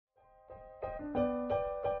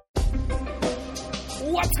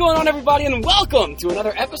What's going on, everybody, and welcome to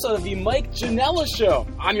another episode of the Mike Janela Show.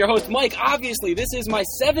 I'm your host, Mike. Obviously, this is my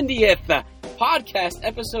 70th podcast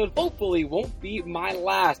episode. Hopefully, won't be my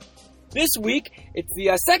last. This week, it's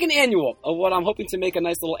the second annual of what I'm hoping to make a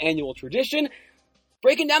nice little annual tradition,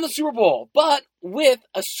 breaking down the Super Bowl, but with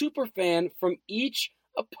a super fan from each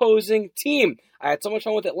opposing team. I had so much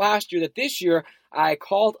fun with it last year that this year I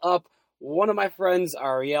called up one of my friends,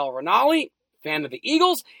 Ariel Rinaldi, fan of the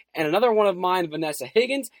Eagles, and another one of mine, Vanessa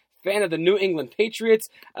Higgins, fan of the New England Patriots.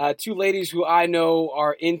 Two ladies who I know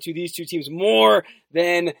are into these two teams more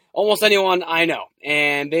than almost anyone I know.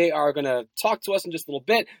 And they are going to talk to us in just a little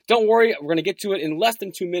bit. Don't worry, we're going to get to it in less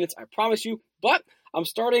than 2 minutes, I promise you. But I'm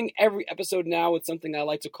starting every episode now with something I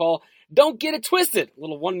like to call Don't Get It Twisted, a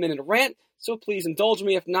little 1-minute rant. So please indulge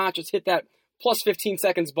me. If not, just hit that plus 15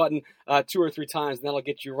 seconds button 2 or 3 times, and that'll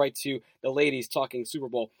get you right to the ladies talking Super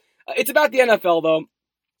Bowl. It's about the NFL, though.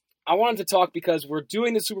 I wanted to talk because we're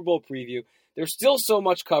doing the Super Bowl preview. There's still so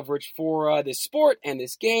much coverage for this sport and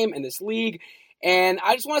this game and this league. And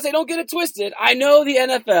I just want to say, don't get it twisted. I know the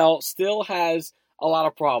NFL still has a lot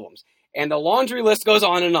of problems. And the laundry list goes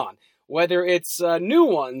on and on. Whether it's new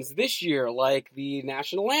ones this year, like the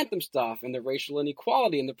national anthem stuff and the racial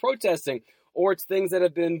inequality and the protesting, or it's things that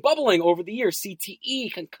have been bubbling over the years,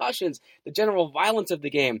 CTE, concussions, the general violence of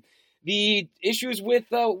the game. The issues with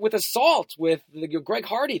assault, with Greg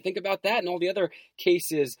Hardy, think about that, and all the other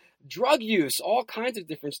cases, drug use, all kinds of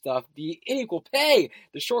different stuff, the unequal pay,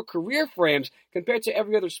 the short career frames. Compared to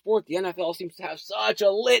every other sport, the NFL seems to have such a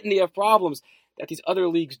litany of problems that these other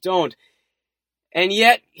leagues don't. And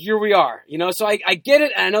yet, here we are. So I get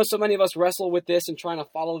it, and I know so many of us wrestle with this and trying to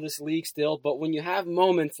follow this league still, but when you have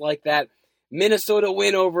moments like that Minnesota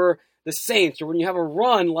win over the Saints, or when you have a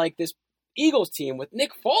run like this Eagles team with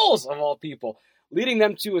Nick Foles, of all people, leading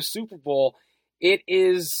them to a Super Bowl, it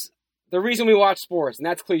is the reason we watch sports. And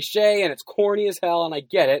that's cliche, and it's corny as hell, and I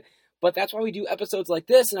get it. But that's why we do episodes like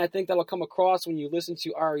this, and I think that'll come across when you listen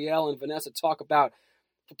to Ariel and Vanessa talk about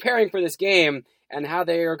preparing for this game and how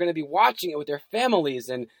they are going to be watching it with their families.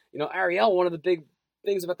 And, Ariel, one of the big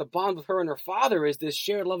things about the bond with her and her father is this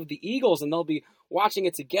shared love of the Eagles, and they'll be watching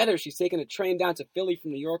it together. She's taking a train down to Philly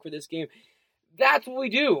from New York for this game. That's what we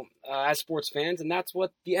do as sports fans, and that's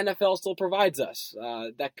what the NFL still provides us,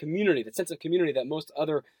 that community, that sense of community that most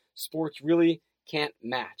other sports really can't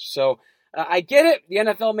match. So I get it. The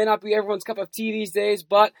NFL may not be everyone's cup of tea these days,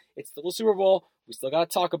 but it's still a Super Bowl. We still got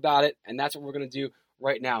to talk about it, and that's what we're going to do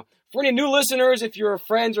right now. For any new listeners, if you're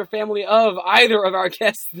friends or family of either of our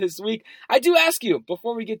guests this week, I do ask you,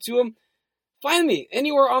 before we get to them, find me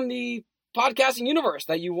anywhere on the podcasting universe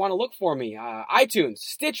that you want to look for me. iTunes,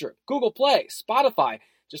 Stitcher, Google Play, Spotify.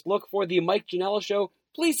 Just look for the Mike Janela Show.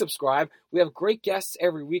 Please subscribe. We have great guests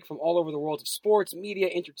every week from all over the world of sports, media,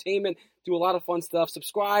 entertainment. Do a lot of fun stuff.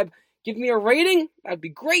 Subscribe. Give me a rating. That'd be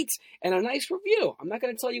great. And a nice review. I'm not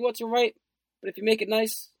going to tell you what to write, but if you make it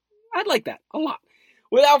nice, I'd like that a lot.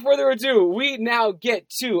 Without further ado, we now get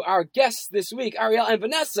to our guests this week, Ariel and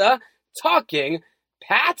Vanessa, talking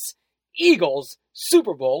Pats, Eagles,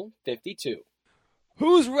 Super Bowl 52.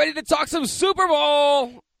 Who's ready to talk some Super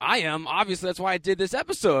Bowl? I am. Obviously, that's why I did this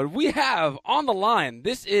episode. We have on the line,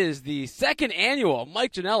 this is the second annual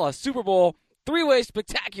Mike Janela Super Bowl three-way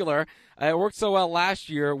spectacular. It worked so well last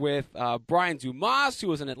year with Brian Dumas, who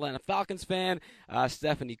was an Atlanta Falcons fan,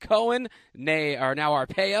 Stephanie Cohen, now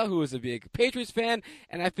Arpaia, who is a big Patriots fan,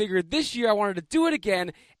 and I figured this year I wanted to do it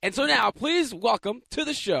again. And so now, please welcome to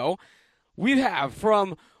the show, we have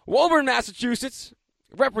from Woburn, Massachusetts,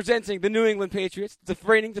 representing the New England Patriots, the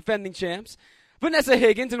reigning defending champs, Vanessa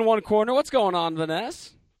Higgins in one corner. What's going on,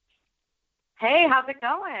 Vanessa? Hey, how's it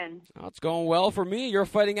going? Oh, it's going well for me. You're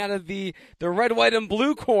fighting out of the red, white, and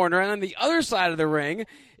blue corner, and on the other side of the ring,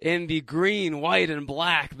 in the green, white, and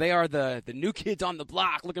black, they are the new kids on the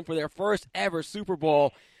block looking for their first ever Super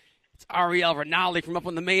Bowl. It's Ariel Rinaldi from up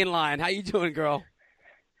on the main line. How you doing, girl?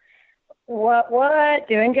 What?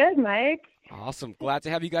 Doing good, Mike. Awesome. Glad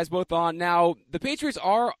to have you guys both on. Now, the Patriots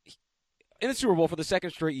are in the Super Bowl for the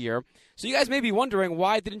second straight year. So you guys may be wondering,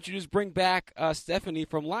 why didn't you just bring back Stephanie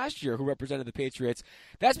from last year who represented the Patriots?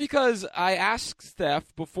 That's because I asked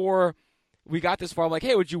Steph before we got this far, I'm like,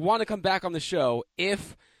 hey, would you want to come back on the show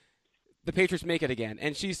if the Patriots make it again?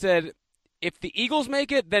 And she said, if the Eagles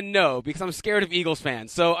make it, then no, because I'm scared of Eagles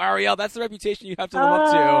fans. So, Ariel, that's the reputation you have to live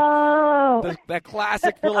up to. That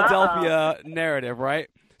classic Philadelphia narrative, right?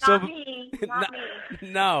 Not me.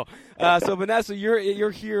 No. So, Vanessa,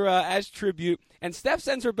 you're here as tribute. And Steph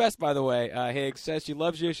sends her best, by the way. Higgs says she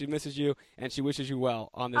loves you, she misses you, and she wishes you well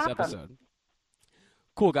on this episode.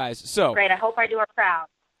 Cool, guys. So great. I hope I do her proud.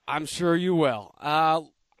 I'm sure you will. I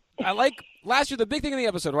like last year, the big thing in the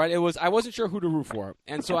episode, right, it was I wasn't sure who to root for.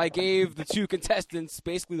 And so I gave the two contestants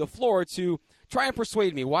basically the floor to try and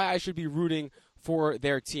persuade me why I should be rooting for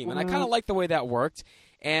their team. And I kind of like the way that worked.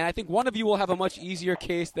 And I think one of you will have a much easier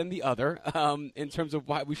case than the other in terms of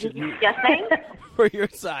why we should root for your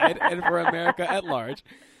side and for America at large.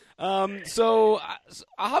 So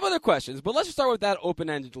I'll have other questions, but let's just start with that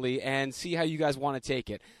open-endedly and see how you guys want to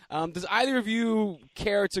take it. Does either of you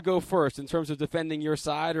care to go first in terms of defending your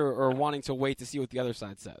side or wanting to wait to see what the other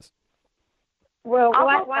side says? Well,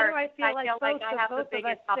 why do I feel like I have the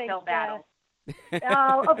biggest uphill battle?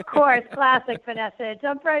 Oh, of course, classic Vanessa.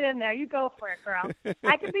 Jump right in there. You go for it, girl.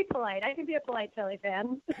 I can be polite. I can be a polite Philly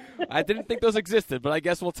fan. I didn't think those existed, but I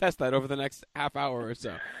guess we'll test that over the next half hour or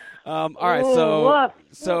so. All right,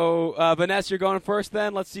 so Vanessa, you're going first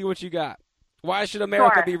then. Let's see what you got. Why should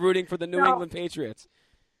America be rooting for the New England Patriots?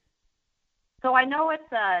 So I know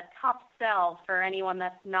it's a tough sell for anyone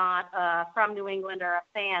that's not from New England or a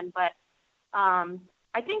fan, but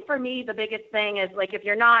I think for me the biggest thing is like if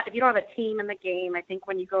you don't have a team in the game, I think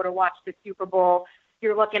when you go to watch the Super Bowl,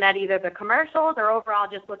 you're looking at either the commercials or overall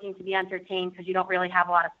just looking to be entertained because you don't really have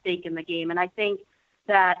a lot of stake in the game. And I think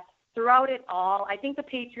that throughout it all, I think the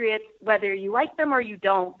Patriots, whether you like them or you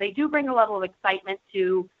don't, they do bring a level of excitement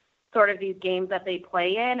to sort of these games that they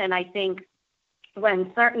play in. And I think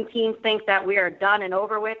when certain teams think that we are done and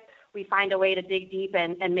over with, we find a way to dig deep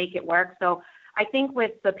and make it work. So I think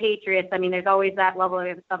with the Patriots, I mean, there's always that level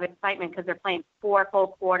of excitement because they're playing 4 full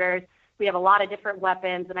quarters. We have a lot of different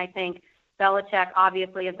weapons, and I think Belichick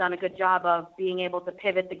obviously has done a good job of being able to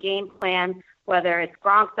pivot the game plan, whether it's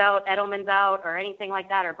Gronk's out, Edelman's out, or anything like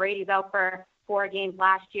that, or Brady's out for 4 games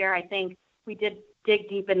last year. I think we did dig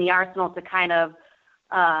deep in the arsenal to kind of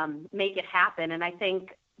make it happen. And I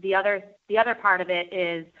think the other part of it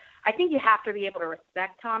is I think you have to be able to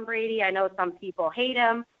respect Tom Brady. I know some people hate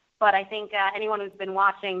him, but I think anyone who's been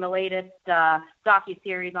watching the latest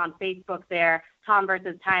docuseries on Facebook there, Tom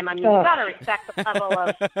versus Time, I mean, you've got to respect the level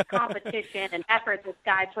of competition and effort this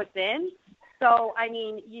guy puts in. So, I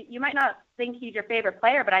mean, you might not think he's your favorite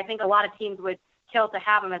player, but I think a lot of teams would kill to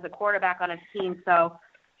have him as a quarterback on his team. So,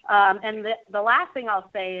 and the last thing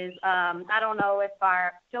I'll say is I don't know if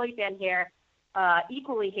our Philly fan here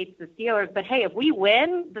equally hates the Steelers, but, hey, if we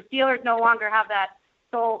win, the Steelers no longer have that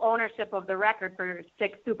sole ownership of the record for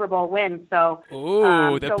 6 Super Bowl wins. So,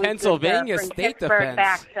 the Pennsylvania State defense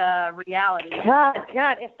back to reality.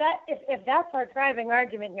 God, if that's our driving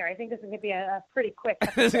argument here, I think this is going to be a pretty quick.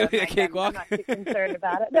 This is going to be a cakewalk. I'm not too concerned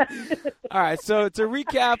about it. All right, so to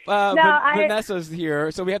recap, Vanessa's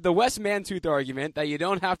here. So we have the Wes Mantooth argument that you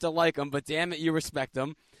don't have to like them, but damn it, you respect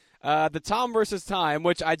them. The Tom versus Time,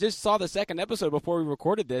 which I just saw the second episode before we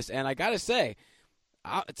recorded this, and I got to say,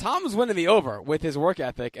 Tom's winning me over with his work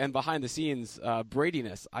ethic and behind-the-scenes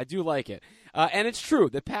Bradiness. I do like it. And it's true.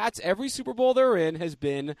 The Pats, every Super Bowl they're in has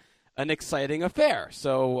been an exciting affair.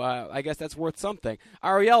 So I guess that's worth something.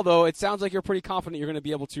 Ariel, though, it sounds like you're pretty confident you're going to be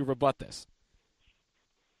able to rebut this.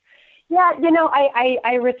 Yeah,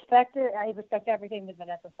 I respect it. I respect everything that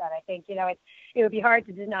Vanessa said. I think, it would be hard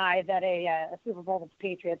to deny that a Super Bowl that the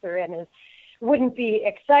Patriots are in wouldn't be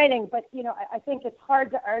exciting, but, I think it's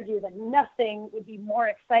hard to argue that nothing would be more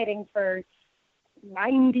exciting for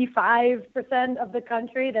 95% of the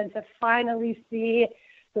country than to finally see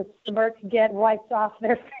the smirk get wiped off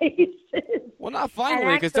their faces. Well, not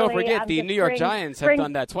finally, because don't forget, the New York Giants have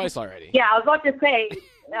done that twice already. Yeah, I was about to say,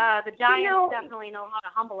 the Giants definitely know how to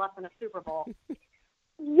humble us in a Super Bowl.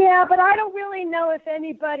 Yeah, but I don't really know if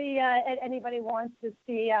anybody wants to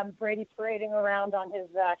see Brady parading around on his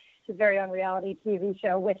very own reality TV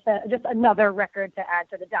show with just another record to add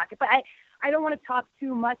to the docket. But I don't want to talk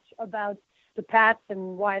too much about the Pats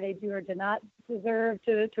and why they do or do not deserve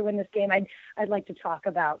to win this game. I'd like to talk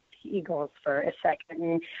about the Eagles for a second.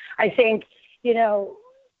 And I think,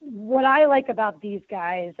 what I like about these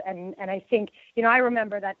guys, and I think, I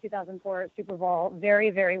remember that 2004 Super Bowl very,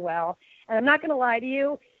 very well. And I'm not going to lie to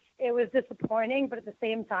you, it was disappointing, but at the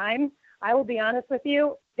same time, I will be honest with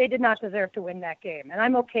you, they did not deserve to win that game. And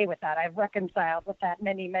I'm okay with that. I've reconciled with that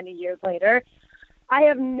many, many years later. I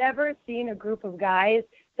have never seen a group of guys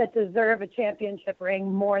that deserve a championship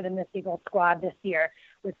ring more than this Eagles squad this year.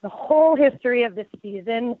 With the whole history of this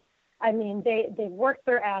season, I mean, they've worked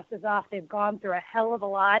their asses off. They've gone through a hell of a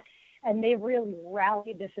lot, and they really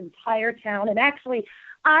rallied this entire town. And actually,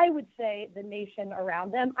 I would say the nation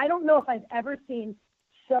around them. I don't know if I've ever seen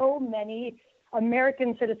so many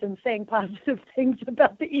American citizens saying positive things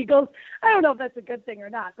about the Eagles. I don't know if that's a good thing or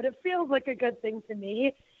not, but it feels like a good thing to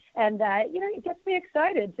me. And, it gets me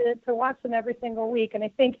excited to watch them every single week. And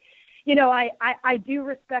I think, I do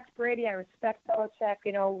respect Brady. I respect Belichick,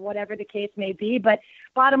 whatever the case may be. But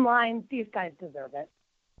bottom line, these guys deserve it.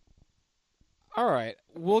 All right.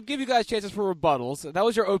 We'll give you guys chances for rebuttals. That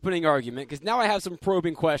was your opening argument, because now I have some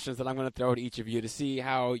probing questions that I'm going to throw at each of you to see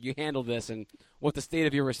how you handle this and what the state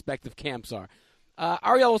of your respective camps are.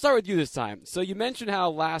 Ariel, we'll start with you this time. So you mentioned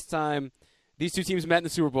how last time these two teams met in the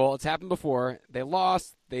Super Bowl, it's happened before. They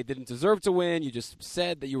lost. They didn't deserve to win. You just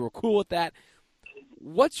said that you were cool with that.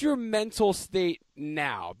 What's your mental state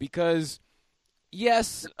now? Because,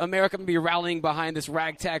 yes, America may be rallying behind this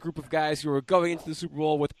ragtag group of guys who are going into the Super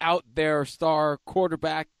Bowl without their star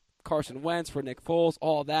quarterback, Carson Wentz, for Nick Foles,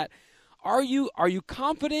 all that. Are you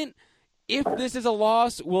confident? If this is a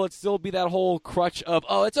loss, will it still be that whole crutch of,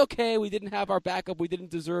 oh, it's okay, we didn't have our backup, we didn't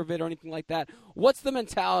deserve it, or anything like that? What's the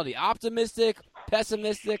mentality? Optimistic,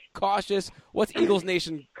 pessimistic, cautious? What's Eagles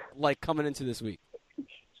Nation like coming into this week?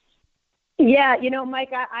 Yeah,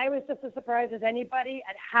 Mike, I was just as surprised as anybody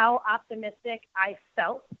at how optimistic I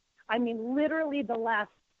felt. I mean, literally the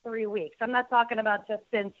last 3 weeks. I'm not talking about just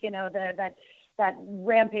since, that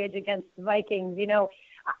rampage against the Vikings.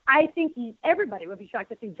 I think everybody would be shocked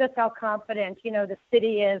to see just how confident, the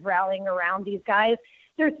city is rallying around these guys.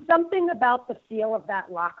 There's something about the feel of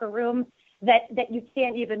that locker room that you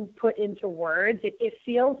can't even put into words. It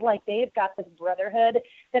feels like they've got this brotherhood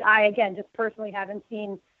that I, again, just personally haven't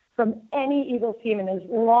seen from any Eagles team in as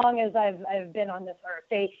long as I've been on this earth.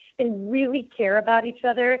 They really care about each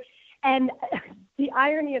other. And the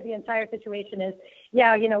irony of the entire situation is, we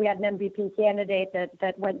had an MVP candidate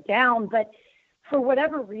that went down, but for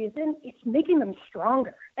whatever reason, it's making them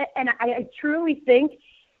stronger. And I truly think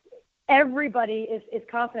everybody is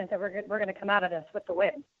confident that we're going to come out of this with the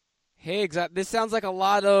win. Hey, exactly. This sounds like a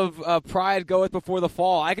lot of pride goeth before the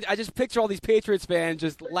fall. I just picture all these Patriots fans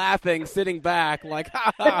just laughing, sitting back, like,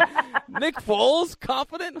 ha ha, Nick Foles,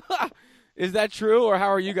 confident? Is that true, or how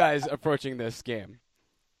are you guys approaching this game?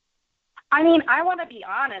 I mean, I want to be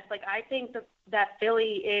honest. I think that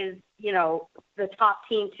Philly is, the top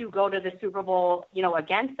team to go to the Super Bowl,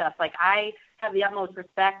 against us. I have the utmost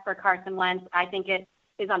respect for Carson Wentz. I think it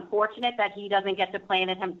is unfortunate that he doesn't get to play in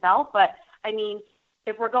it himself. But, I mean,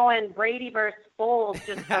 if we're going Brady versus Foles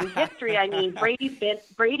just from history, I mean, Brady's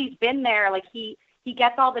been there. He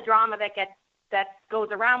gets all the drama that goes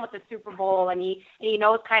around with the Super Bowl, and he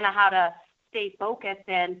knows kind of how to stay focused.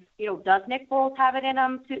 And, does Nick Foles have it in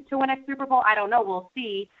him to win a Super Bowl? I don't know. We'll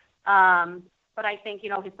see. But I think,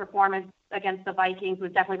 his performance against the Vikings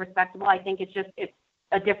was definitely respectable. I think it's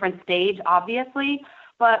a different stage, obviously.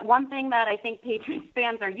 But one thing that I think Patriots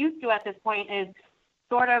fans are used to at this point is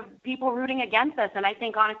sort of people rooting against us. And I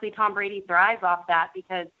think, honestly, Tom Brady thrives off that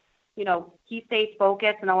because, he stays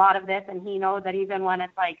focused in a lot of this, and he knows that even when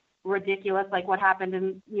it's, ridiculous, like what happened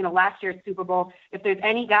in, last year's Super Bowl, if there's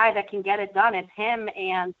any guy that can get it done, it's him.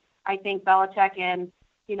 And I think Belichick and,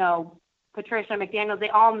 Patricia McDaniels, they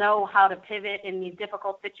all know how to pivot in these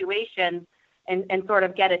difficult situations and sort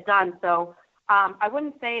of get it done. So I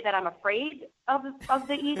wouldn't say that I'm afraid of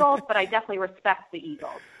the Eagles, but I definitely respect the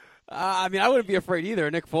Eagles. I wouldn't be afraid either.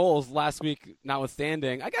 Nick Foles last week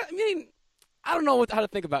notwithstanding. I don't know how to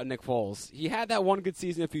think about Nick Foles. He had that one good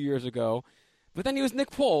season a few years ago, but then he was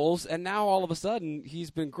Nick Foles, and now all of a sudden he's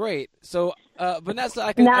been great. So,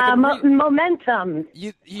 Vanessa, momentum.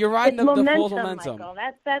 You're riding the Foles momentum. Michael.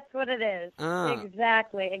 That's what it is.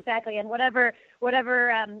 Exactly. And whatever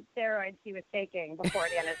steroids he was taking before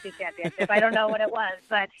the NFC Championship, I don't know what it was,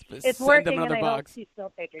 but it's working, and I hope he's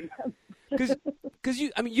still taking them. Because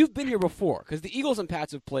you've been here before. Because the Eagles and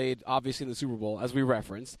Pats have played obviously in the Super Bowl, as we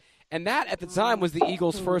referenced, and that at the time was the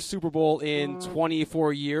Eagles' first Super Bowl in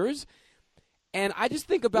 24 years. And I just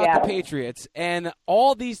think about the Patriots and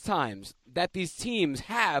all these times that these teams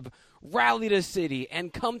have rallied a city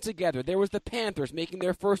and come together. There was the Panthers making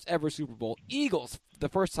their first ever Super Bowl. Eagles, the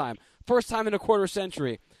first time in a quarter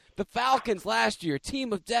century. The Falcons last year,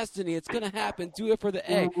 team of destiny. It's going to happen. Do it for the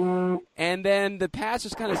egg. And then the Pats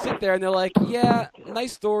just kind of sit there and they're like, yeah,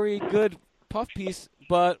 nice story, good puff piece,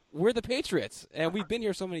 but we're the Patriots. And we've been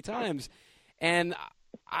here so many times. And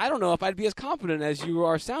I don't know if I'd be as confident as you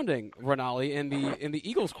are sounding, Renali, in the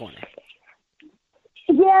Eagles corner.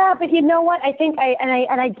 Yeah, but you know what? I think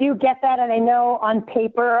I do get that, and I know on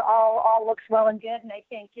paper all looks well and good. And I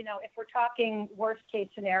think, if we're talking worst case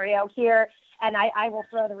scenario here, and I will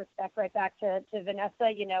throw the respect right back to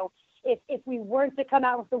Vanessa, if we weren't to come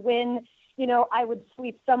out with the win, I would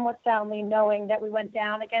sleep somewhat soundly knowing that we went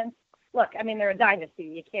down against, they're a dynasty.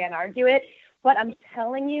 You can't argue it. But I'm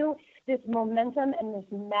telling you, this momentum and this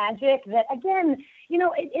magic that, again,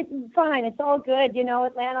 it's fine. It's all good.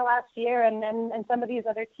 Atlanta last year and some of these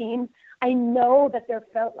other teams, I know that there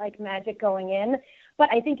felt like magic going in, but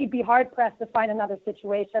I think you'd be hard-pressed to find another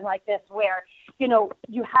situation like this where,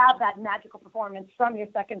 you have that magical performance from your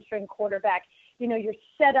second-string quarterback. You're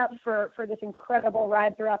set up for this incredible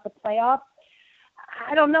ride throughout the playoffs.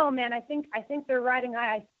 I don't know, man. I think they're riding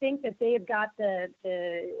high. I think that they've got the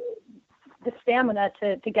stamina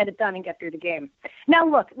to get it done and get through the game. Now,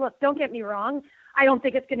 look, don't get me wrong. I don't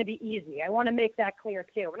think it's going to be easy. I want to make that clear,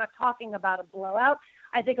 too. We're not talking about a blowout.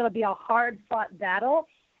 I think it'll be a hard-fought battle,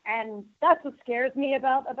 and that's what scares me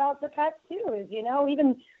about the Pats, too, is,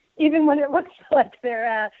 even when it looks like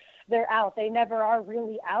they're out, they never are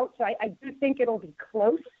really out. So I do think it'll be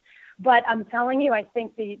close, but I'm telling you, I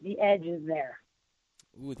think the edge is there.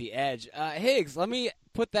 Ooh, the edge. Higgs, let me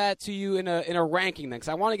put that to you in a ranking then, because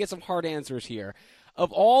I want to get some hard answers here.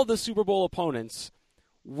 Of all the Super Bowl opponents,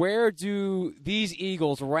 where do these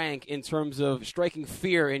Eagles rank in terms of striking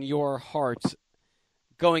fear in your heart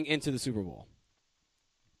going into the Super Bowl?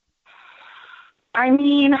 I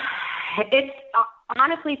mean, it's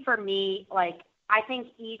honestly for me, I think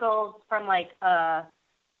Eagles from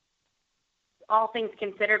all things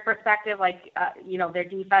considered perspective, their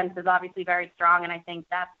defense is obviously very strong, and I think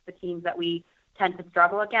that's the teams that we tend to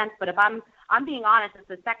struggle against. But if I'm being honest, it's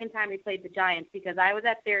the second time we played the Giants, because I was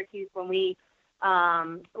at Syracuse when we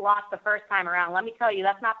lost the first time around. Let me tell you,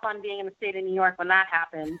 that's not fun being in the state of New York when that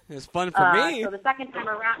happens. It's fun for me. So the second time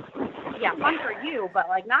around, yeah, fun for you, but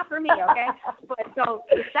not for me, okay? But so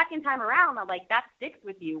the second time around, that sticks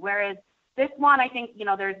with you. Whereas this one, I think,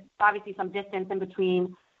 there's obviously some distance in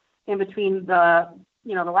between the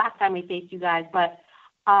last time we faced you guys. But,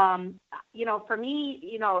 for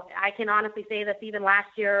me, I can honestly say that even last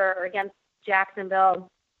year or against Jacksonville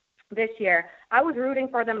this year, I was rooting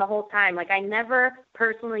for them the whole time. I never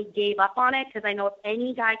personally gave up on it, because I know if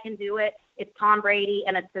any guy can do it, it's Tom Brady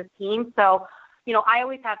and it's his team. So, I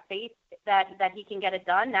always have faith that he can get it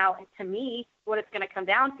done. Now, to me, what it's going to come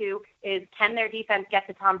down to is, can their defense get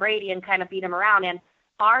to Tom Brady and kind of beat him around? And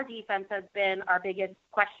our defense has been our biggest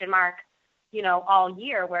question mark, all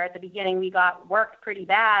year, where at the beginning we got worked pretty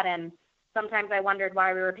bad. And sometimes I wondered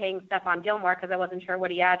why we were paying Stephon Gilmore, because I wasn't sure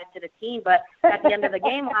what he added to the team. But at the end of the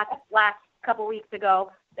game last couple weeks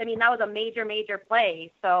ago, I mean, that was a major, major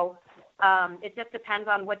play. So it just depends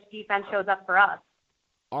on which defense shows up for us.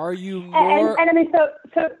 Are you more? And I mean,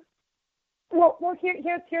 well,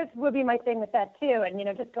 here's would be my thing with that too. And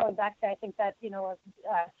just going back to, I think that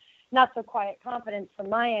not so quiet confidence from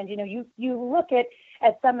my end. You look at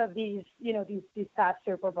some of these these past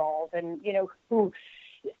Super Bowls, and who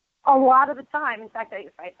a lot of the time, in fact,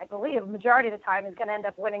 I believe a majority of the time is going to end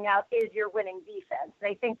up winning out is your winning defense.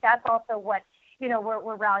 I think that's also what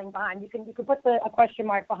we're rallying behind. You can put a question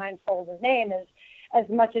mark behind Foles' name as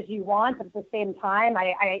much as you want, but at the same time,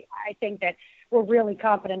 I think that we're really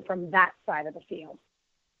confident from that side of the field.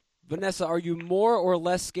 Vanessa, are you more or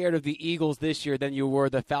less scared of the Eagles this year than you were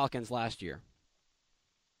the Falcons last year?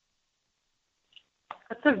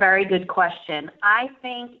 That's a very good question. I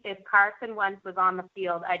think if Carson Wentz was on the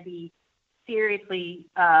field, I'd be seriously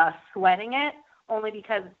sweating it, only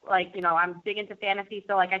because, I'm big into fantasy,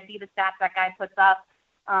 so, I see the stats that guy puts up,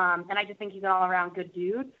 and I just think he's an all-around good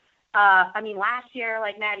dude. I mean, last year,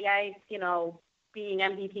 Matty Ice, being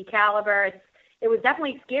MVP caliber, it was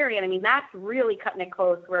definitely scary. And I mean, that's really cutting it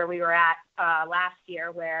close where we were at last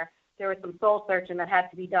year, where there was some soul searching that had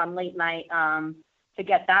to be done late night to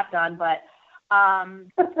get that done. But I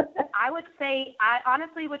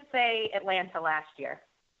honestly would say Atlanta last year.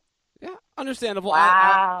 Yeah, understandable.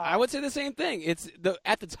 Wow. I would say the same thing. It's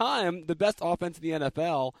at the time the best offense in the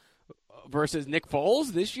NFL versus Nick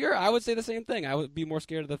Foles this year. I would say the same thing. I would be more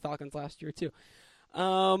scared of the Falcons last year too.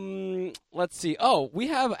 Let's see. Oh, we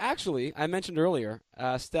have actually, I mentioned earlier,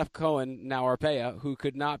 Steph Cohen, now Arpaia, who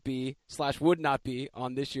could not be / would not be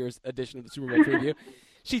on this year's edition of the Super Bowl preview.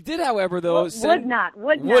 She did, however, though. Would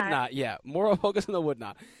not. Yeah, more focus on the would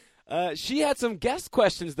not. She had some guest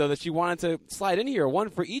questions, though, that she wanted to slide in here, one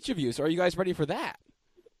for each of you. So are you guys ready for that?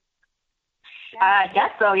 I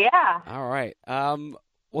guess so, yeah. All right.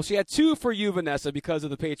 Well, she had two for you, Vanessa, because of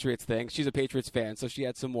the Patriots thing. She's a Patriots fan, so she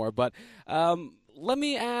had some more. But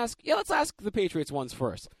let's ask the Patriots ones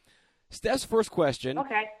first. Steph's first question.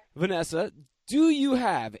 Okay. Vanessa, do you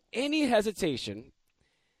have any hesitation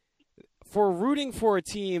for rooting for a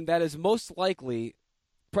team that is most likely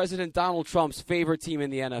President Donald Trump's favorite team in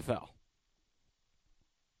the NFL?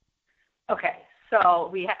 Okay. So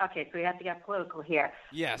we have to get political here.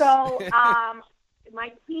 Yes. So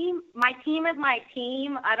my team is my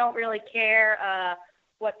team. I don't really care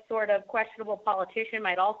what sort of questionable politician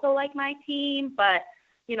might also like my team. But,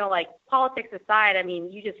 like politics aside, I mean,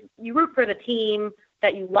 you root for the team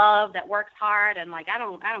that you love, that works hard. And like, I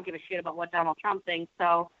don't give a shit about what Donald Trump thinks.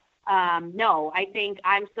 So, no, I think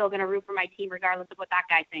I'm still going to root for my team regardless of what that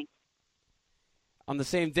guy thinks. On the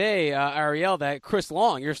same day, Ariel, that Chris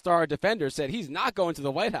Long, your star defender, said he's not going to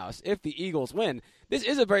the White House if the Eagles win. This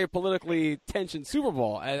is a very politically tensioned Super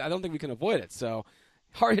Bowl. I don't think we can avoid it. So,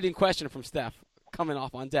 hard-hitting question from Steph coming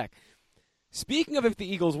off on deck. Speaking of if the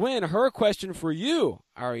Eagles win, her question for you,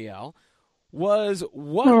 Ariel, was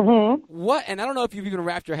what? And I don't know if you've even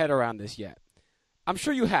wrapped your head around this yet. I'm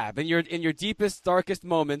sure you have. In your deepest, darkest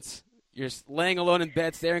moments, you're laying alone in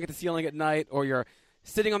bed, staring at the ceiling at night, or you're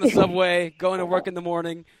sitting on the subway, going to work in the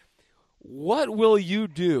morning. What will you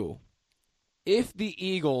do if the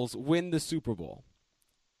Eagles win the Super Bowl?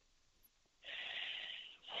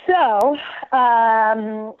 So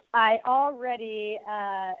I already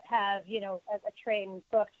have, a train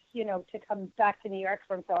booked, to come back to New York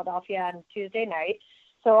from Philadelphia on Tuesday night.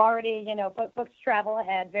 So already, booked travel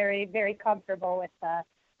ahead, very, very comfortable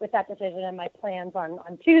with that decision and my plans on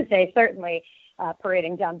Tuesday, certainly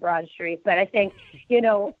parading down Broad Street. But I think,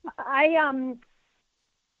 tears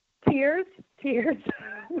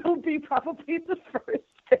will be probably the first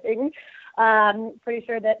thing. Pretty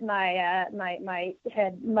sure that my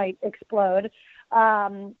head might explode.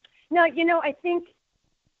 No, I think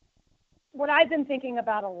what I've been thinking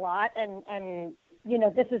about a lot, and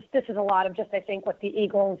this is a lot of just, I think, what the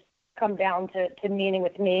Eagles come down to meaning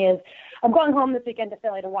with me is I'm going home this weekend to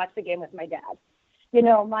Philly to watch the game with my dad.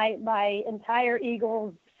 My entire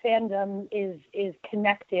Eagles fandom is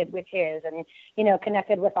connected with his and,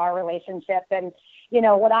 connected with our relationship. And,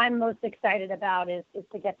 what I'm most excited about is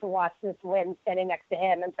to get to watch this win standing next to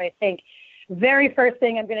him. And so I think very first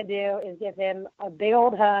thing I'm going to do is give him a big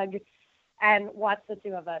old hug and watch the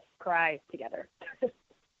two of us cry together.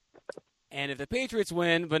 And if the Patriots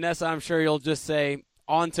win, Vanessa, I'm sure you'll just say,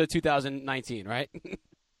 on to 2019, right?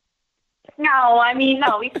 No, I mean,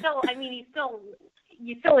 no, you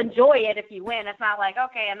still enjoy it if you win. It's not like,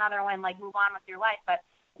 okay, another win, like move on with your life. But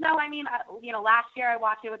no, I mean, last year I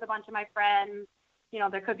watched it with a bunch of my friends.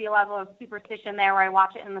 There could be a level of superstition there where I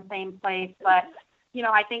watch it in the same place. But,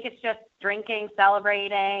 I think it's just drinking,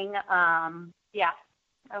 celebrating. Yeah,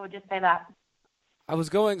 I would just say that.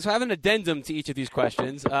 So I have an addendum to each of these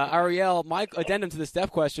questions. Ariel, my addendum to the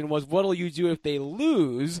Steph question was, what'll you do if they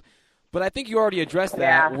lose? But I think you already addressed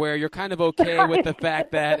that, where you're kind of okay with the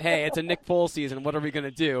fact that, hey, it's a Nick Foles season. What are we going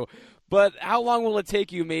to do? But how long will it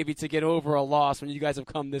take you maybe to get over a loss when you guys have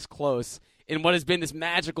come this close in what has been this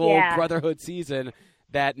magical brotherhood season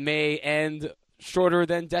that may end shorter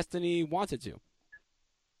than destiny wants it to?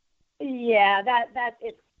 Yeah,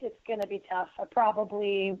 it's going to be tough. I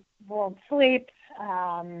probably won't sleep.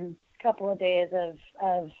 Couple of days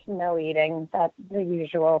of no eating, that's the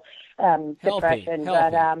usual depression.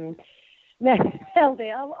 Healthy. But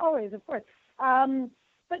healthy, always, of course.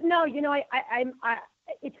 But no, I'm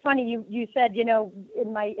it's funny you said,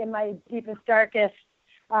 in my deepest, darkest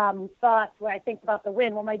thoughts when I think about the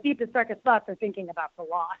win. Well, my deepest, darkest thoughts are thinking about the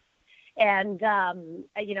loss, and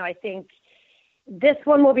I think this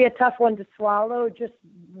one will be a tough one to swallow, just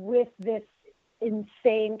with this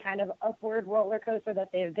insane kind of upward roller coaster that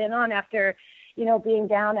they've been on after, being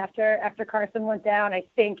down after Carson went down. I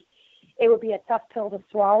think it would be a tough pill to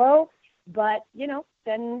swallow, but,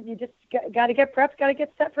 then you just got to get prepped, got to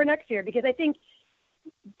get set for next year, because I think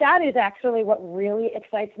that is actually what really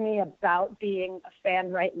excites me about being a fan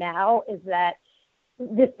right now, is that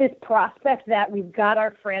this prospect that we've got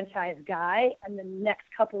our franchise guy and the next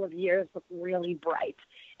couple of years look really bright.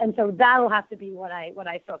 And so that'll have to be what I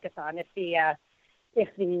focus on if the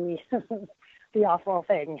awful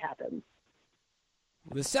thing happens.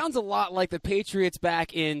 This sounds a lot like the Patriots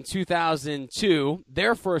back in 2002,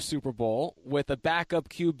 their first Super Bowl, with a backup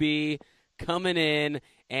QB coming in,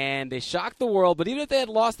 and they shocked the world. But even if they had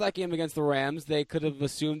lost that game against the Rams, they could have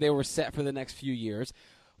assumed they were set for the next few years.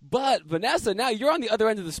 But, Vanessa, now you're on the other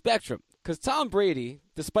end of the spectrum, because Tom Brady,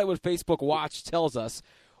 despite what Facebook Watch tells us,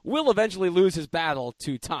 will eventually lose his battle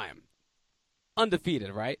to time. Undefeated,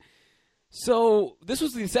 right? So this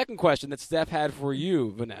was the second question that Steph had for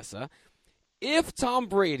you, Vanessa. If Tom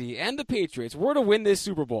Brady and the Patriots were to win this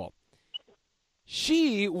Super Bowl,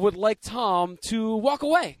 she would like Tom to walk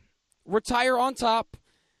away, retire on top,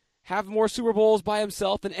 have more Super Bowls by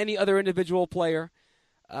himself than any other individual player,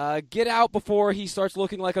 get out before he starts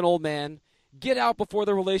looking like an old man, get out before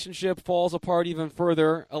the relationship falls apart even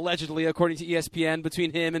further, allegedly, according to ESPN,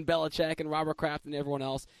 between him and Belichick and Robert Kraft and everyone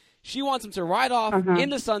else. She wants him to ride off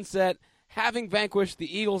in the sunset, having vanquished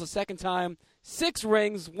the Eagles a second time, 6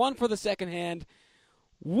 rings, 1 for the second hand.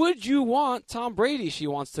 Would you want Tom Brady, she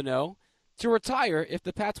wants to know, to retire if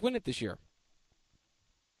the Pats win it this year?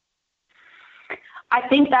 I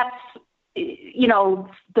think that's,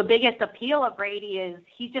 the biggest appeal of Brady is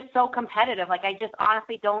he's just so competitive. Like, I just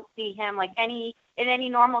honestly don't see him in any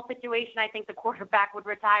normal situation. I think the quarterback would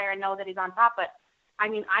retire and know that he's on top. But I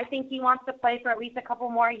mean, I think he wants to play for at least a couple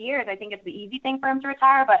more years. I think it's the easy thing for him to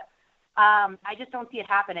retire, but I just don't see it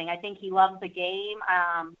happening. I think he loves the game.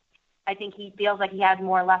 I think he feels like he has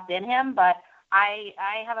more left in him, but I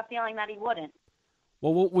have a feeling that he wouldn't.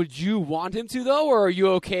 Well, would you want him to, though, or are you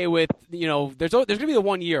okay with, there's going to be the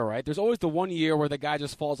 1 year, right? There's always the 1 year where the guy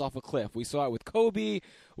just falls off a cliff. We saw it with Kobe.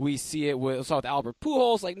 We saw it with Albert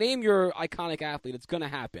Pujols. Like, name your iconic athlete. It's going to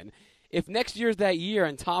happen. If next year's that year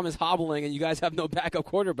and Tom is hobbling and you guys have no backup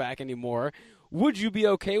quarterback anymore, would you be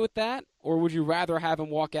okay with that? Or would you rather have him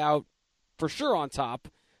walk out for sure on top,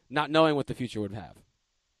 not knowing what the future would have?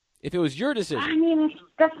 If it was your decision. I mean,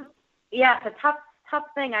 it's a tough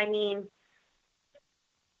thing. I mean,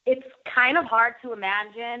 it's kind of hard to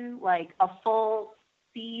imagine a full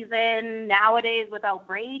season nowadays without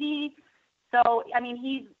Brady. So, I mean,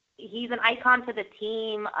 he's an icon to the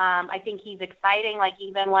team. I think he's exciting,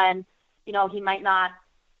 even when, he might not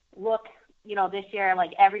look, this year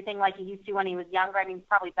everything like he used to when he was younger. I mean, he's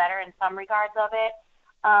probably better in some regards of it.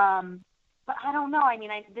 But I don't know. I mean,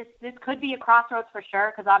 this could be a crossroads for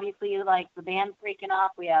sure because obviously, the band's breaking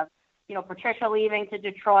up. We have Patricia leaving to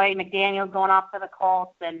Detroit, McDaniels going off to the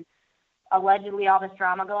Colts, and allegedly all this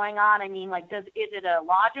drama going on. I mean, is it a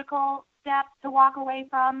logical step to walk away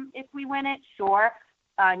from if we win it? Sure.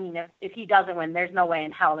 I mean, if he doesn't win, there's no way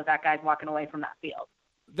in hell that guy's walking away from that field.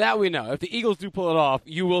 That we know. If the Eagles do pull it off,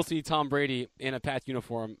 you will see Tom Brady in a Pats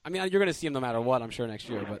uniform. I mean, you're going to see him no matter what, I'm sure, next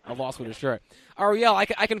year, but a loss would assure it. Ariel, I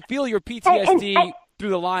can feel your PTSD through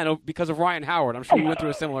the line because of Ryan Howard. I'm sure you went through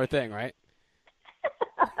a similar thing, right?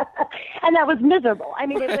 And that was miserable. I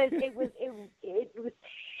mean, it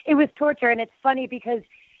was torture, and it's funny because,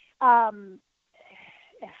 and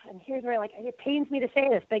here's where it pains me to say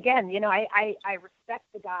this, but again, I respect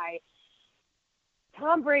the guy.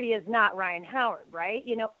 Tom Brady is not Ryan Howard, right?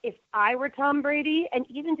 If I were Tom Brady, and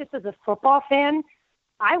even just as a football fan,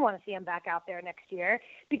 I want to see him back out there next year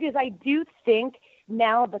because I do think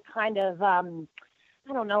now the kind of,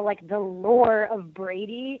 the lore of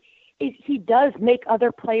Brady is he does make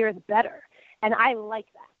other players better. And I like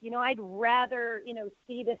that. I'd rather,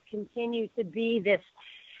 see this continue to be this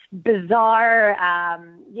bizarre,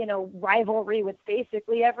 rivalry with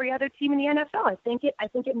basically every other team in the NFL. I think it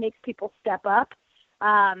makes people step up.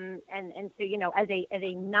 And so, as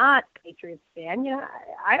a not Patriots fan,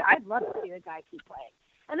 I'd love to see the guy keep playing.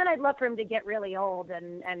 And then I'd love for him to get really old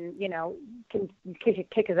and can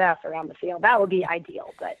kick his ass around the field. That would be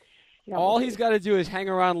ideal, but all he's got to do is hang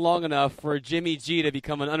around long enough for Jimmy G to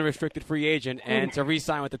become an unrestricted free agent and to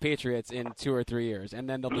re-sign with the Patriots in 2 or 3 years, and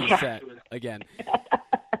then they'll be set again.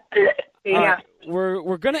 Yeah,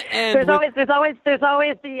 we're gonna end. There's always the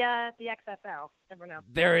XFL. Never know.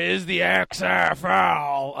 There is the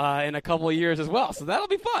XFL in a couple of years as well, so that'll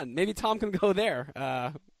be fun. Maybe Tom can go there.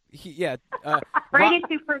 Brady's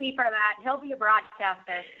too pretty for that. He'll be a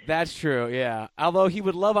broadcaster. That's true, yeah. Although he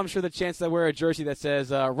would love, I'm sure, the chance to wear a jersey that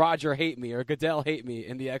says Roger hate me or Goodell hate me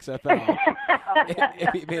in the XFL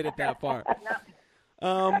if he made it that far.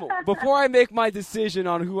 Before I make my decision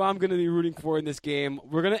on who I'm going to be rooting for in this game,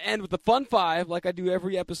 we're going to end with the Fun 5 like I do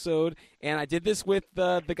every episode, and I did this with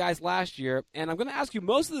the guys last year, and I'm going to ask you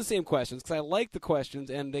most of the same questions because I like the questions,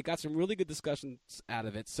 and they got some really good discussions out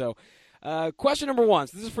of it. So question number 1,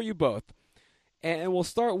 so this is for you both. And we'll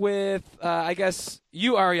start with, I guess,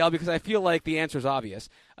 you, Ariel, because I feel like the answer is obvious.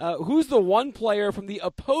 Who's the one player from the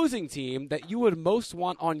opposing team that you would most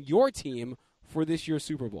want on your team for this year's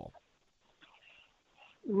Super Bowl?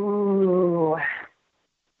 Ooh.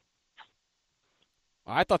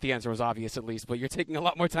 I thought the answer was obvious, at least, but you're taking a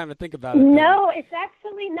lot more time to think about it. No, it's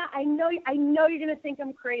actually not. I know you're going to think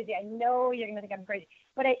I'm crazy.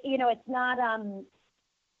 But it's not.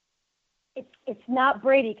 It's not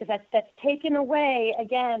Brady because that's taken away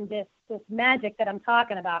again this magic that I'm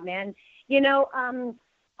talking about, man.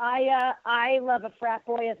 I love a frat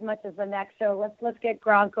boy as much as the next. So let's get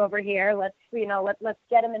Gronk over here. Let's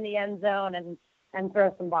get him in the end zone and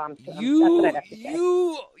throw some bombs to him. That's what I'd have to say.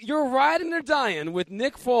 You're riding or dying with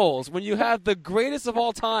Nick Foles when you have the greatest of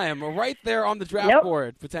all time right there on the draft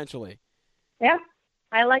board potentially. Yeah,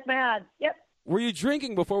 I like my odds. Yep. Were you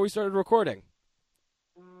drinking before we started recording?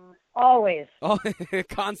 Always. Oh,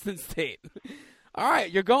 constant state. All right,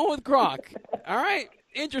 you're going with Gronk. All right.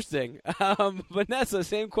 interesting. Vanessa,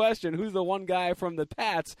 same question. Who's the one guy from the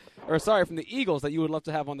from the Eagles that you would love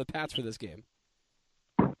to have on the Pats for this game?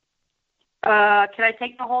 Can I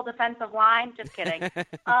take the whole defensive line? Just kidding.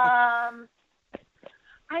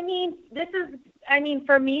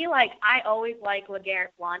 For me, like, I always like LeGarrette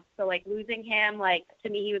Blount, so, like, losing him, like, to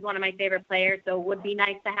me, he was one of my favorite players, so it would be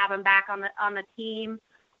nice to have him back on the team.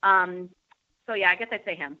 So, yeah, I guess I'd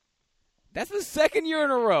say him. That's the second year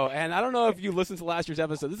in a row, and I don't know if you listened to last year's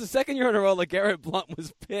episode. This is the second year in a row LeGarrette Blount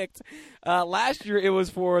was picked. Last year it was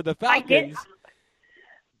for the Falcons.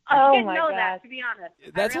 I didn't know that, to be honest.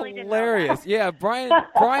 That's really hilarious. Yeah, Brian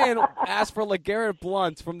asked for LeGarrette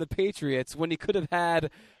Blount from the Patriots when he could have had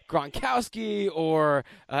Gronkowski or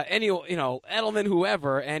Edelman,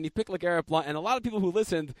 whoever, and he picked LeGarrette Blount, and a lot of people who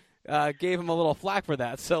listened gave him a little flack for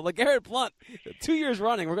that. So LeGarrette Blount, 2 years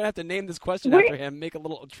running, we're going to have to name this question after him, make a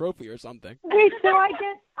little trophy or something. Wait, so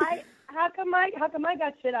how come I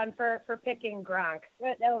got shit on for picking Gronk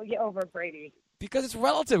over Brady? Because it's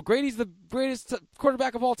relative. Brady's the greatest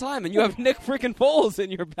quarterback of all time, and you have Nick freaking Foles in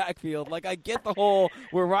your backfield. Like, I get the whole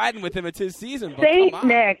we're riding with him. It's his season. But Saint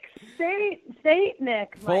Nick. Saint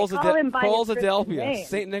Nick. Foles-Adelphia.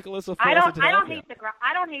 St. Nicholas of Foles-Adelphia. I don't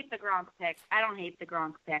hate the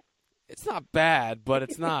Gronk pick. It's not bad, but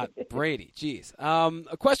it's not Brady. Jeez.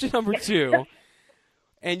 Question number 2.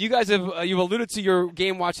 And you guys you've alluded to your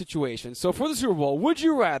game watch situation. So for the Super Bowl, would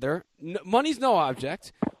you rather, money's no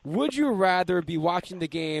object, would you rather be watching the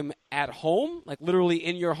game at home, like literally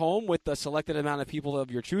in your home with the selected amount of people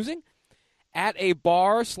of your choosing, at a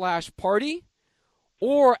bar/party,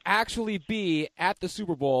 or actually be at the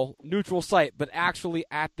Super Bowl, neutral site, but actually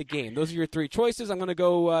at the game? Those are your 3 choices. I'm going to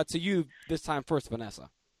go to you this time first,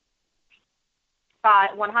 Vanessa.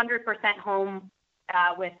 100% home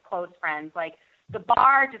with close friends. Like, the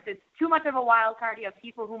bar, it's too much of a wild card. You have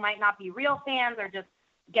people who might not be real fans or just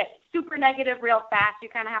get super negative real fast. You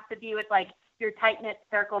kind of have to be with, like, your tight-knit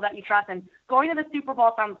circle that you trust. And going to the Super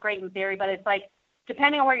Bowl sounds great in theory, but it's like,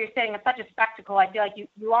 depending on where you're sitting, it's such a spectacle. I feel like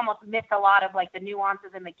you almost miss a lot of, like, the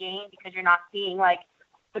nuances in the game because you're not seeing, like,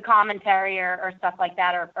 the commentary or stuff like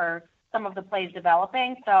that or some of the plays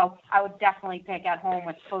developing. So I would definitely pick at home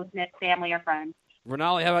with close-knit family or friends.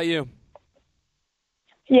 Renali, how about you?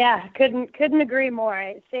 Yeah, couldn't agree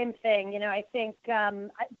more. Same thing. I think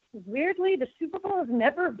weirdly the Super Bowl has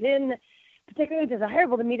never been particularly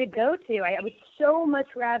desirable to me to go to. I would so much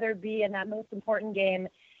rather be in that most important game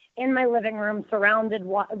in my living room, surrounded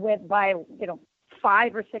by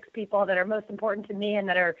 5 or 6 people that are most important to me and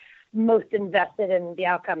that are most invested in the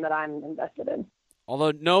outcome that I'm invested in.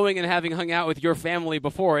 Although knowing and having hung out with your family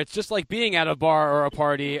before, it's just like being at a bar or a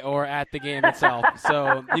party or at the game itself.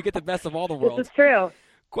 So you get the best of all the worlds. This is true.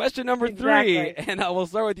 Question number 3, and I will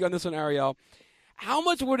start with you on this one, Ariel. How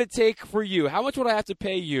much would it take for you? How much would I have to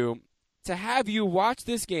pay you to have you watch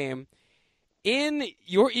this game in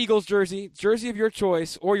your Eagles jersey of your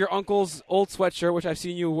choice, or your uncle's old sweatshirt, which I've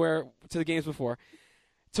seen you wear to the games before,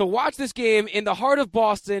 to watch this game in the heart of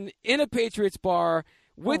Boston, in a Patriots bar,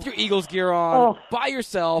 with your Eagles gear on, by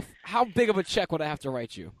yourself? How big of a check would I have to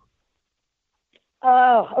write you?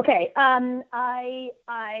 Oh, okay. I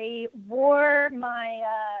wore my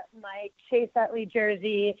Chase Utley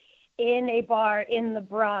jersey in a bar in the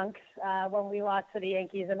Bronx when we lost to the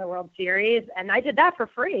Yankees in the World Series, and I did that for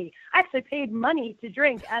free. I actually paid money to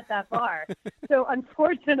drink at that bar. So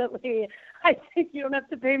unfortunately, I think you don't have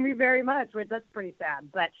to pay me very much, which that's pretty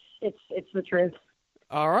sad, but it's the truth.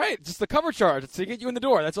 All right, just the cover charge to get you in the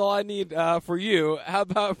door. That's all I need for you. How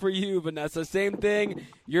about for you, Vanessa? Same thing.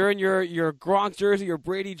 You're in your Gronk jersey, your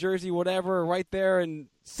Brady jersey, whatever, right there in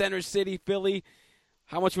Center City, Philly.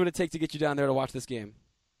 How much would it take to get you down there to watch this game?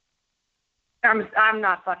 I'm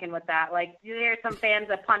not fucking with that. Like, there's some fans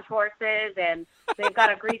that punch horses and they've got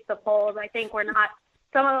to grease the poles. I think we're not.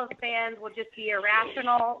 Some of those fans will just be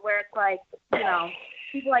irrational, where it's like,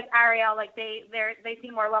 people like Ariel, like they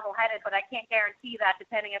seem more level-headed, but I can't guarantee that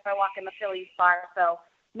depending if I walk in the Phillies bar. So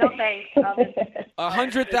no thanks.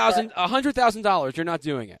 $100,000. You're not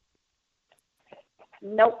doing it.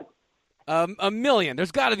 Nope. $1 million.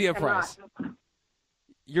 There's got to be a price.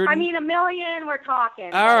 $1 million. We're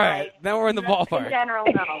talking. All right, then we're in the ballpark. In general,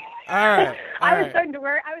 no. All right. I was starting to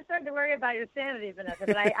worry about your sanity, Vanessa,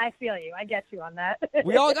 but I feel you. I get you on that.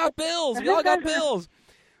 We all got bills.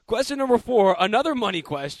 Question number 4, another money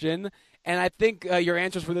question, and I think your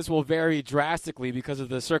answers for this will vary drastically because of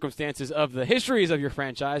the circumstances of the histories of your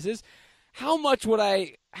franchises. How much would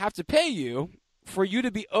I have to pay you for you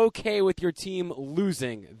to be okay with your team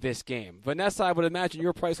losing this game? Vanessa, I would imagine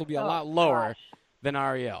your price will be a lot lower than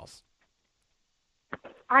Ariel's.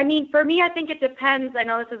 I mean, for me, I think it depends. I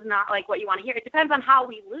know this is not like what you want to hear. It depends on how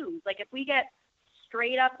we lose. Like if we get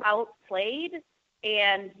straight up outplayed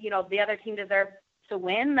and, the other team deserves to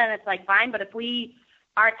win, then it's like fine. But if we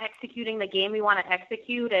aren't executing the game we want to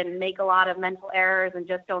execute and make a lot of mental errors and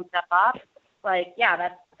just don't step up, like, yeah,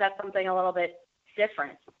 that's something a little bit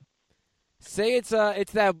different. Say it's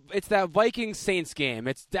that Vikings Saints game.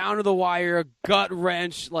 It's down to the wire, gut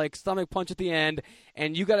wrench, like stomach punch at the end,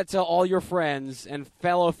 and you got to tell all your friends and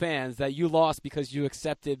fellow fans that you lost because you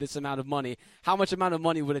accepted this amount of money. How much amount of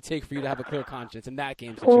money would it take for you to have a clear conscience in that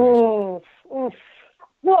game situation? Oh,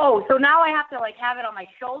 whoa! So now I have to have it on my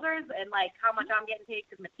shoulders and how much I'm getting paid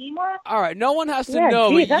because my team lost. All right, no one has to know.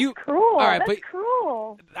 Geez, but that's cruel. All right, that's but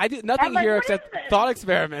cruel. I did nothing here what except is this? thought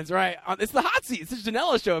experiments. Right? It's the hot seat. It's the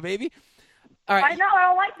Janela show, baby. All right. I know, I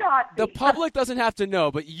don't like the hot seat. The public doesn't have to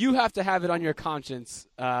know, but you have to have it on your conscience,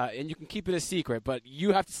 and you can keep it a secret, but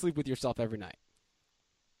you have to sleep with yourself every night.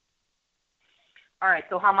 All right,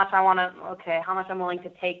 so how much how much I'm willing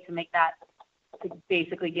to take to make that, to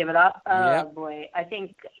basically give it up? Oh, Yep. boy. I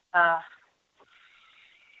think, I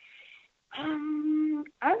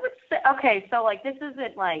would say, okay, so, this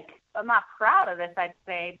isn't, I'm not proud of this, I'd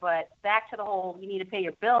say, but back to the whole you need to pay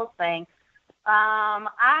your bills thing.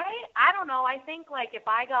 I don't know. I think if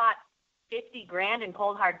I got $50,000 in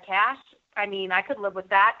cold hard cash, I mean, I could live with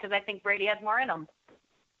that because I think Brady has more in him.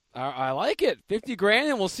 I like it.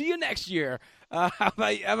 $50,000, and we'll see you next year. How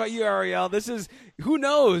about you, Ariel? This is, who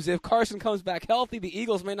knows if Carson comes back healthy. The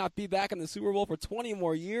Eagles may not be back in the Super Bowl for 20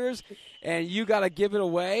 more years, and you got to give it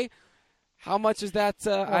away. How much is that?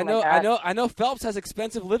 I know Phelps has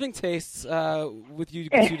expensive living tastes with you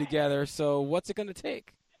two together. So what's it going to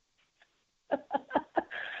take?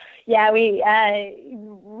 Yeah, we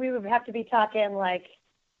would have to be talking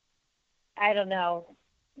I don't know,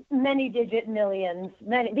 many digit millions,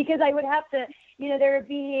 because I would have to, there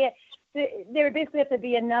would basically have to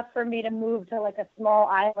be enough for me to move to a small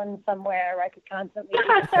island somewhere where I could constantly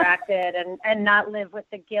be distracted and not live with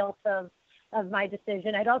the guilt of my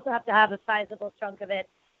decision. I'd also have to have a sizable chunk of it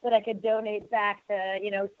that I could donate back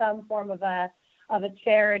to, some form of a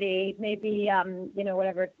charity, maybe,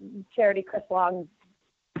 whatever charity Chris Long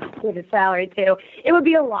paid his salary to. It would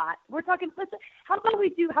be a lot. We're talking, how about we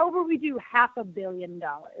do $500 million?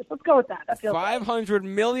 Let's go with that. That feels $500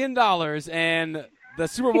 million, and the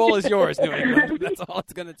Super Bowl is yours, New England. That's all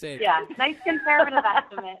it's going to take. Yeah, nice conservative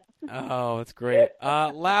estimate. Oh, that's great.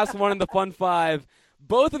 Last one in the Fun Five.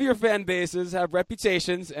 Both of your fan bases have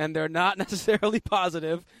reputations, and they're not necessarily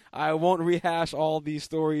positive. I won't rehash all these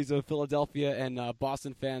stories of Philadelphia and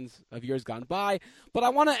Boston fans of years gone by, but I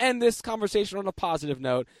want to end this conversation on a positive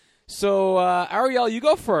note. So, Ariel, you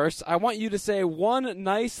go first. I want you to say one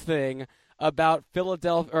nice thing about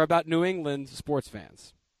Philadelphia or about New England sports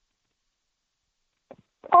fans.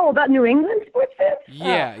 Oh, about New England sports fans?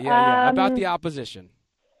 Yeah. About the opposition.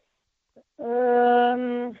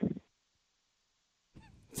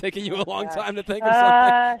 Taking you a long time to think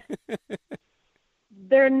of something.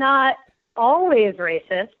 They're not always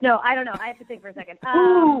racist. No, I don't know. I have to think for a second.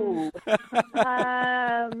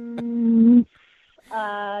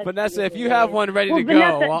 Vanessa, if you have one ready to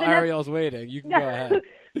go while Ariel's waiting, you can go ahead.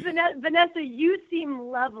 Vanessa, you seem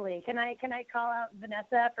lovely. Can I call out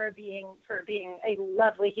Vanessa for being a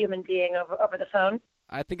lovely human being over the phone?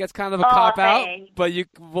 I think that's kind of a cop out, thanks. but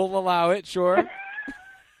we'll allow it, sure.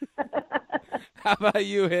 How about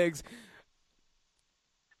you, Higgs?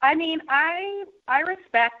 I mean, I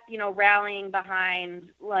respect, rallying behind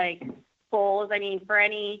Foles. I mean,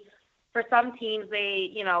 for some teams,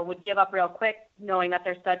 they, would give up real quick knowing that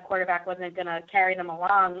their stud quarterback wasn't going to carry them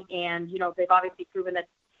along. And, they've obviously proven that,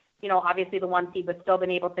 obviously the one seed, but still been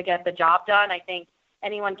able to get the job done. I think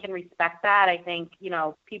anyone can respect that. I think,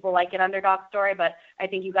 people like an underdog story, but I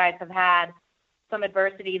think you guys have had some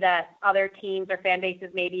adversity that other teams or fan bases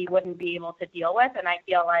maybe wouldn't be able to deal with. And I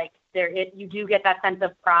feel like you do get that sense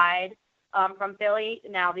of pride from Philly.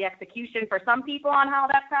 Now, the execution for some people on how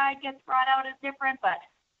that pride gets brought out is different, but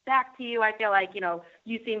back to you, I feel like,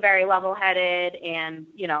 you seem very level-headed and,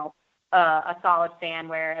 a solid fan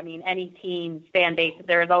where, I mean, any team's fan base,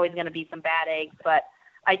 there is always going to be some bad eggs, but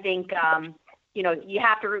I think, you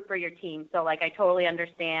have to root for your team. So, I totally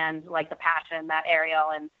understand, the passion that Ariel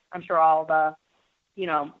and I'm sure all the,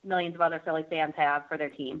 millions of other Philly fans have for their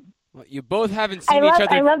team. Well, you both haven't seen each other.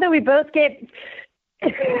 I love that we both gave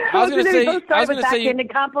I was going to say, both started with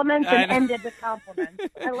backhanded compliments and ended with compliments.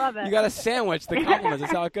 I love it. You got to sandwich the compliments.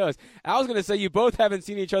 That's how it goes. I was going to say you both haven't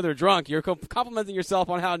seen each other drunk. You're complimenting yourself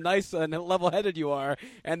on how nice and level-headed you are,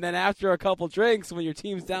 and then after a couple drinks, when your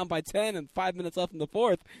team's down by 10 and 5 minutes left in the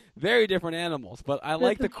fourth, very different animals. But I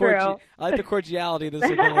like the cordiality, the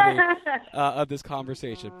civility of this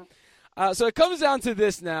conversation. So it comes down to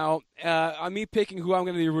this now, on me picking who I'm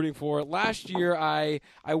going to be rooting for. Last year, I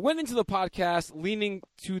went into the podcast leaning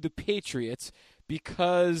to the Patriots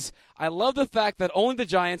because I love the fact that only the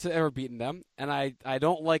Giants have ever beaten them, and I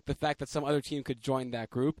don't like the fact that some other team could join that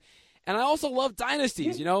group. And I also love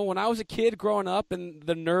dynasties. You know, when I was a kid growing up and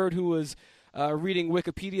the nerd who was reading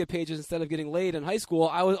Wikipedia pages instead of getting laid in high school,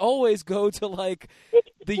 I would always go to, like,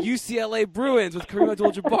 the UCLA Bruins with Kareem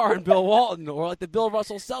Abdul-Jabbar and Bill Walton, or, like, the Bill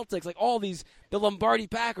Russell Celtics, like, all these, the Lombardi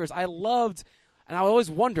Packers. I loved, and I would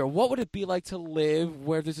always wonder, what would it be like to live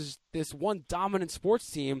where there's this one dominant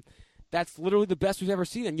sports team that's literally the best we've ever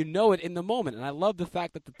seen, and you know it in the moment. And I love the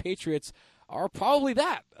fact that the Patriots are probably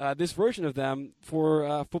this version of them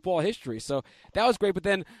for football history. So that was great, but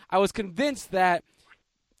then I was convinced that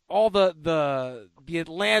all the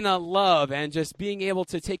Atlanta love and just being able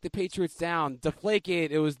to take the Patriots down,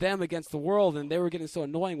 Deflategate, it was them against the world, and they were getting so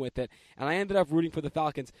annoying with it. And I ended up rooting for the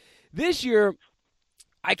Falcons. This year,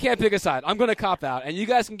 I can't pick a side. I'm going to cop out, and you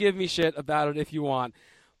guys can give me shit about it if you want.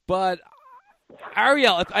 But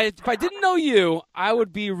Ariel, if I didn't know you, I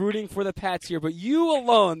would be rooting for the Pats here. But you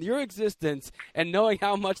alone, your existence, and knowing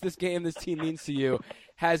how much this game, this team means to you,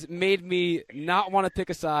 has made me not want to pick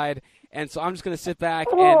a side. And so I'm just going to sit back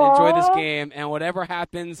and enjoy this game, and whatever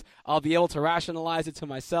happens, I'll be able to rationalize it to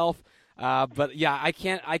myself. But yeah, I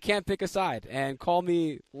can't pick a side. And call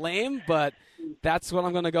me lame, but that's what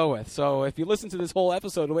I'm going to go with. So if you listen to this whole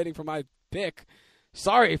episode waiting for my pick,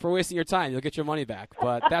 sorry for wasting your time. You'll get your money back.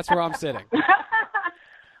 But that's where I'm sitting.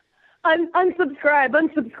 Unsubscribe.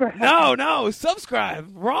 No, subscribe.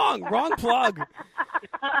 Wrong plug.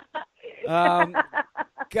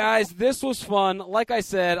 Guys, this was fun. Like I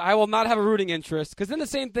said, I will not have a rooting interest, because then the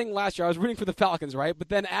same thing last year. I was rooting for the Falcons, right? But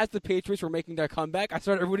then as the Patriots were making their comeback, I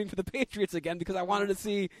started rooting for the Patriots again because I wanted to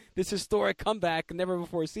see this historic comeback never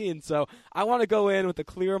before seen. So I want to go in with a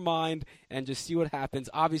clear mind and just see what happens.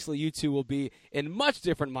 Obviously, you two will be in much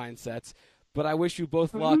different mindsets, but I wish you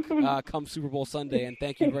both luck come Super Bowl Sunday, and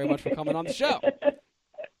thank you very much for coming on the show.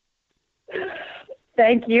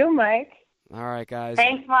 Thank you, Mike. All right, guys.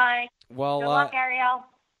 Thanks, Mike. Well, good luck, Ariel.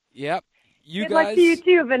 Yep. Good luck to you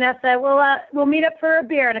too, Vanessa. We'll meet up for a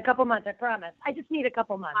beer in a couple months, I promise. I just need a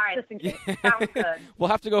couple months. All right. Just in case. Sounds good. We'll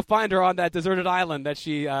have to go find her on that deserted island that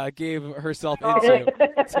she gave herself into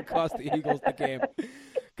to cost the Eagles the game.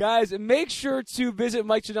 Guys, make sure to visit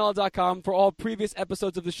MikeJanella.com for all previous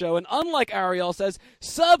episodes of the show. And unlike Ariel says,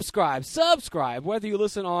 subscribe. Whether you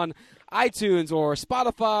listen on iTunes or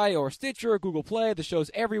Spotify or Stitcher or Google Play, the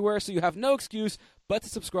show's everywhere, so you have no excuse but to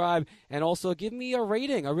subscribe. And also give me a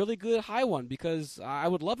rating, a really good high one, because I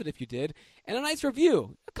would love it if you did. And a nice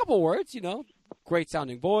review. A couple words, Great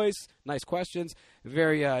sounding voice, nice questions,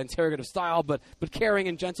 very interrogative style, but caring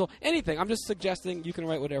and gentle. Anything. I'm just suggesting you can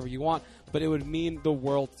write whatever you want, but it would mean the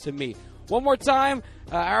world to me. One more time,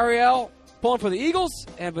 Ariel pulling for the Eagles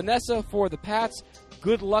and Vanessa for the Pats.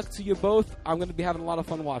 Good luck to you both. I'm going to be having a lot of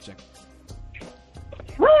fun watching.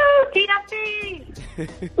 Woo! TFC!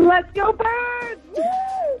 Let's go, Birds! Woo!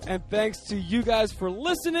 And thanks to you guys for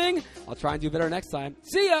listening. I'll try and do better next time.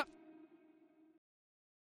 See ya!